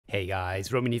Hey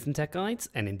guys, Roman from Tech Guides,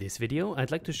 and in this video I'd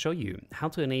like to show you how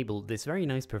to enable this very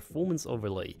nice performance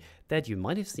overlay that you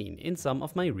might have seen in some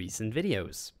of my recent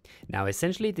videos. Now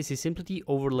essentially this is simply the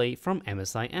overlay from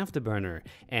MSI Afterburner,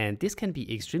 and this can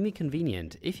be extremely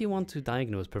convenient if you want to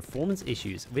diagnose performance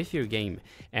issues with your game,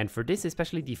 and for this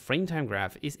especially the Frametime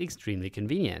graph is extremely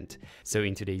convenient. So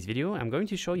in today's video I'm going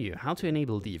to show you how to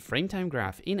enable the Frametime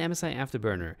graph in MSI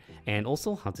Afterburner, and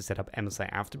also how to set up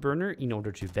MSI Afterburner in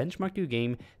order to benchmark your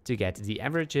game to get the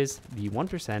averages, the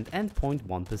 1% and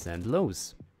 0.1%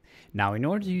 lows. Now in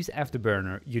order to use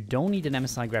Afterburner, you don't need an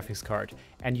MSI graphics card,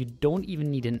 and you don't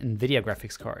even need an Nvidia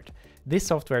graphics card. This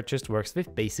software just works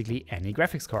with basically any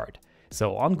graphics card.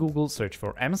 So on Google, search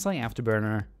for MSI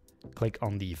Afterburner, click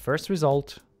on the first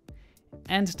result,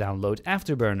 and download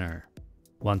Afterburner.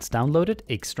 Once downloaded,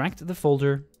 extract the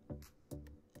folder,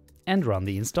 and run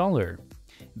the installer.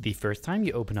 The first time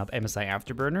you open up MSI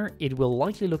Afterburner, it will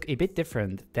likely look a bit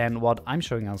different than what I'm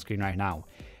showing on screen right now.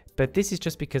 But this is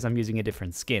just because I'm using a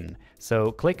different skin.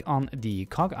 So click on the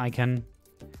cog icon,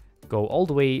 go all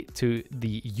the way to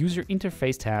the user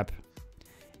interface tab,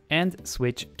 and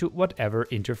switch to whatever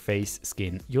interface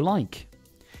skin you like.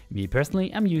 Me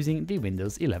personally, I'm using the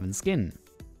Windows 11 skin.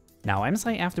 Now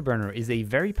MSI Afterburner is a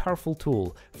very powerful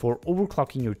tool for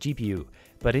overclocking your GPU,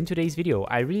 but in today's video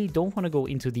I really don't want to go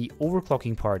into the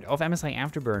overclocking part of MSI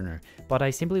Afterburner, but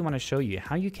I simply want to show you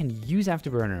how you can use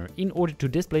Afterburner in order to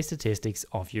display statistics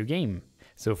of your game.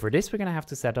 So for this we're going to have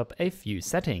to set up a few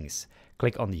settings.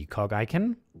 Click on the cog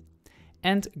icon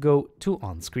and go to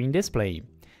on-screen display.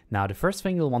 Now the first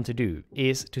thing you'll want to do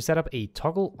is to set up a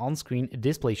toggle on-screen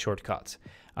display shortcut.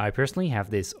 I personally have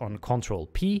this on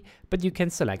Ctrl P, but you can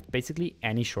select basically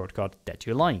any shortcut that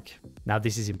you like. Now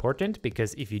this is important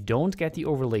because if you don't get the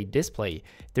overlay display,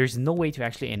 there's no way to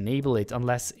actually enable it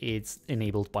unless it's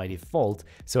enabled by default,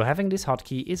 so having this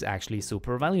hotkey is actually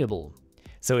super valuable.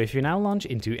 So if you now launch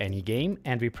into any game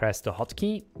and we press the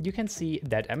hotkey, you can see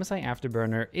that MSI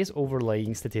Afterburner is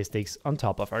overlaying statistics on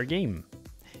top of our game.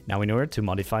 Now in order to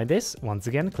modify this, once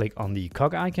again click on the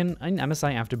cog icon in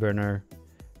MSI Afterburner,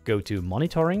 go to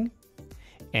monitoring,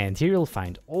 and here you'll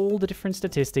find all the different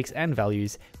statistics and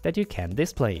values that you can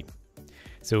display.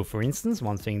 So for instance,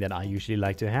 one thing that I usually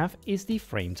like to have is the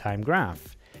Frametime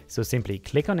graph. So simply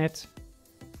click on it,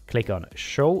 click on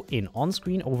show in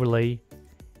on-screen overlay,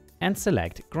 and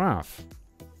select graph.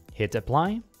 Hit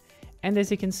apply, and as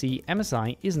you can see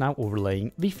MSI is now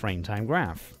overlaying the Frametime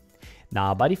graph.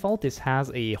 Now by default this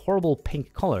has a horrible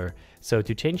pink color, so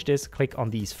to change this click on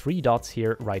these three dots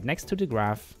here right next to the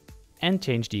graph and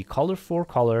change the color for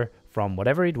color from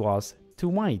whatever it was to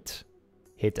white.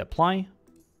 Hit apply,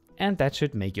 and that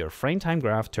should make your Frametime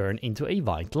graph turn into a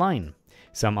white line.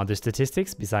 Some other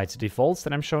statistics besides the defaults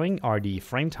that I'm showing are the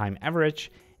Frametime average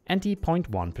and the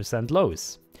 0.1%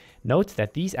 lows. Note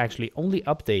that these actually only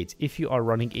update if you are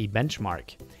running a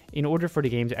benchmark, in order for the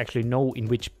game to actually know in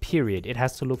which period it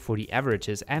has to look for the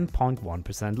averages and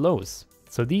 0.1% lows.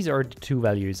 So these are the two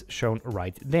values shown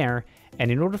right there, and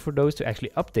in order for those to actually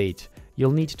update, you'll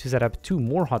need to set up two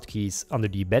more hotkeys under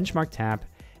the benchmark tab,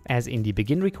 as in the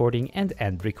begin recording and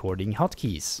end recording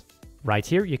hotkeys. Right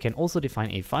here you can also define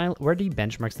a file where the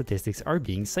benchmark statistics are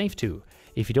being saved to.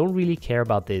 If you don't really care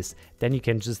about this, then you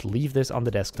can just leave this on the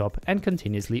desktop and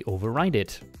continuously override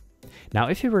it. Now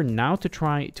if you were now to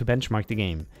try to benchmark the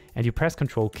game and you press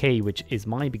Ctrl K, which is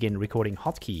my begin recording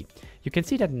hotkey, you can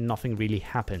see that nothing really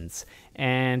happens.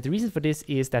 And the reason for this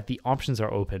is that the options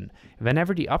are open.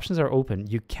 Whenever the options are open,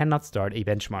 you cannot start a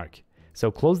benchmark.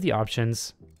 So close the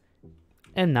options,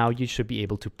 and now you should be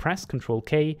able to press Ctrl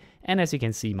K, and as you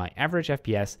can see my average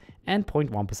FPS and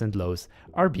 0.1% lows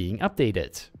are being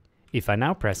updated. If I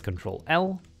now press Ctrl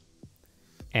L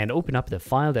and open up the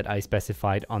file that I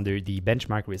specified under the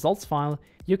benchmark results file,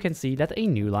 you can see that a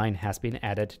new line has been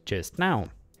added just now.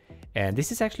 And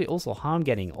this is actually also how I'm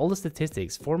getting all the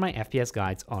statistics for my FPS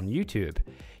guides on YouTube.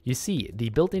 You see, the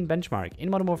built-in benchmark in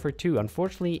Modern Warfare 2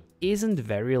 unfortunately isn't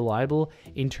very reliable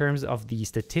in terms of the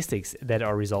statistics that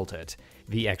are resulted.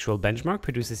 The actual benchmark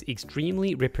produces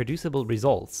extremely reproducible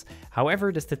results.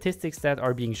 However, the statistics that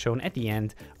are being shown at the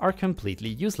end are completely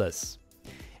useless.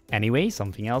 Anyway,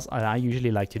 something else I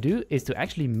usually like to do is to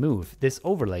actually move this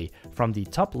overlay from the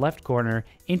top left corner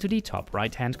into the top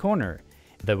right hand corner.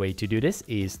 The way to do this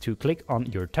is to click on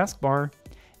your taskbar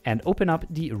and open up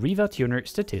the Riva Tuner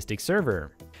Statistics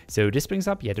server. So this brings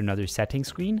up yet another settings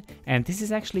screen, and this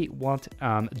is actually what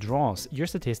draws your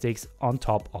statistics on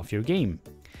top of your game.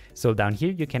 So down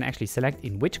here you can actually select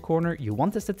in which corner you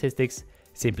want the statistics,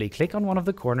 simply click on one of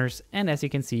the corners, and as you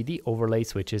can see the overlay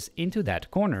switches into that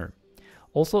corner.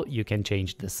 Also, you can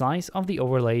change the size of the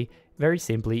overlay very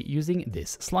simply using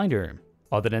this slider.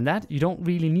 Other than that, you don't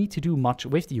really need to do much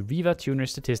with the Riva Tuner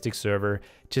statistics server.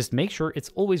 Just make sure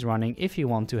it's always running if you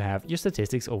want to have your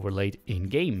statistics overlaid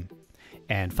in-game.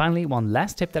 And finally, one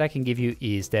last tip that I can give you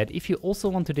is that if you also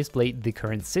want to display the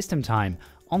current system time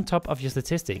on top of your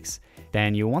statistics,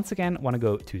 then you once again want to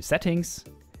go to Settings,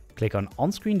 click on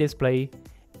On-Screen Display,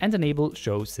 and enable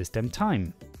Show System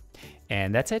Time.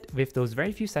 And that's it. With those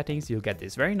very few settings, you'll get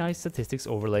this very nice statistics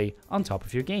overlay on top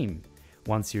of your game.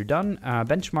 Once you're done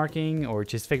benchmarking or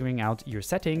just figuring out your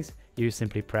settings, you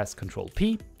simply press Ctrl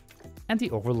P and the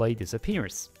overlay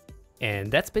disappears.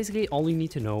 And that's basically all you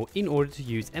need to know in order to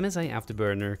use MSI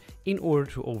Afterburner in order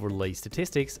to overlay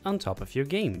statistics on top of your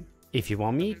game. If you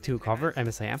want me to cover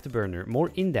MSI Afterburner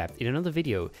more in depth in another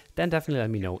video, then definitely let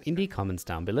me know in the comments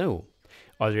down below.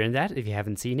 Other than that, if you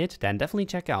haven't seen it, then definitely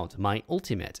check out my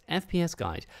ultimate FPS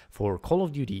guide for Call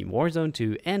of Duty Warzone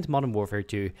 2 and Modern Warfare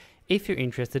 2 if you're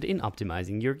interested in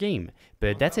optimizing your game.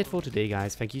 But that's it for today,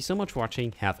 guys. Thank you so much for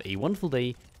watching, have a wonderful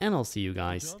day, and I'll see you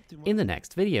guys in the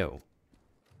next video.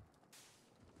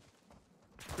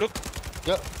 Look.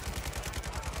 Yeah.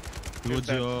 Good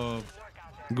job.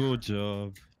 Good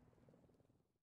job.